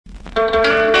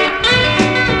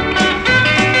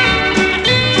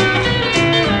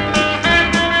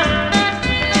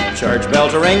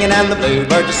bells are ringing and the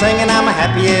bluebirds are singing, I'm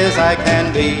happy as I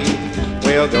can be.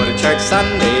 We'll go to church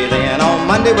Sunday, then on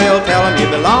Monday we'll tell them you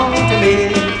belong to me.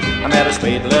 I met a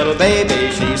sweet little baby,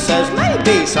 she says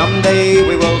maybe someday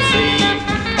we will see.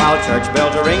 While church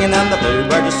bells are ringing and the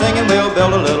bluebirds are singing, we'll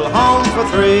build a little home for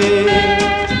three.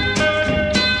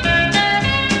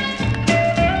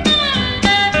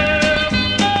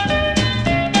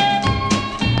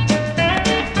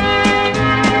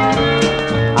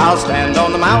 I'll stand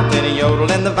on the mountain and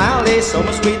yodel in the valley so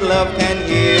my sweet love can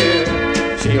hear.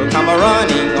 She'll come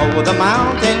a-running over the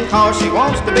mountain 'cause she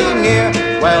wants to be near.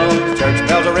 Well, the church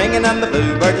bells are ringing and the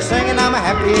bluebirds are singing, I'm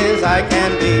happy as I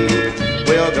can be.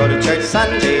 We'll go to church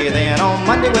Sunday, then on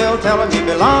Monday we'll tell them you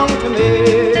belong to me.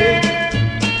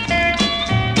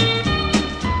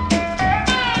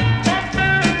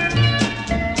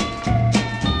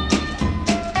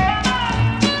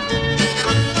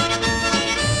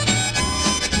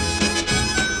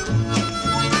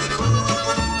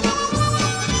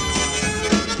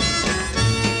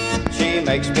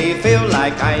 Makes me feel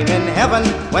like I'm in heaven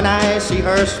when I see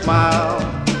her smile.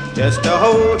 Just to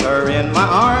hold her in my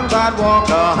arms I'd walk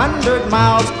 100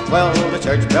 miles. Well, the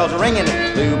church bells are ringing,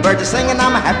 bluebirds are singing,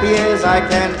 I'm happy as I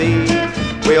can be.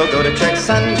 We'll go to church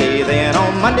Sunday, then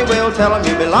on Monday we'll tell them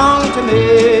you belong to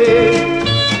me.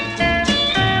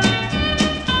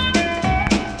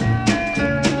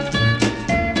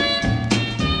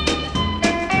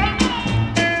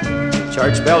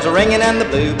 Church bells are ringing and the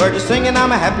bluebirds are singing, I'm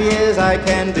happy as I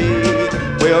can be.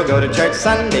 We'll go to church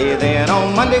Sunday, then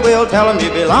on Monday we'll tell them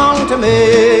you belong to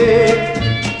me.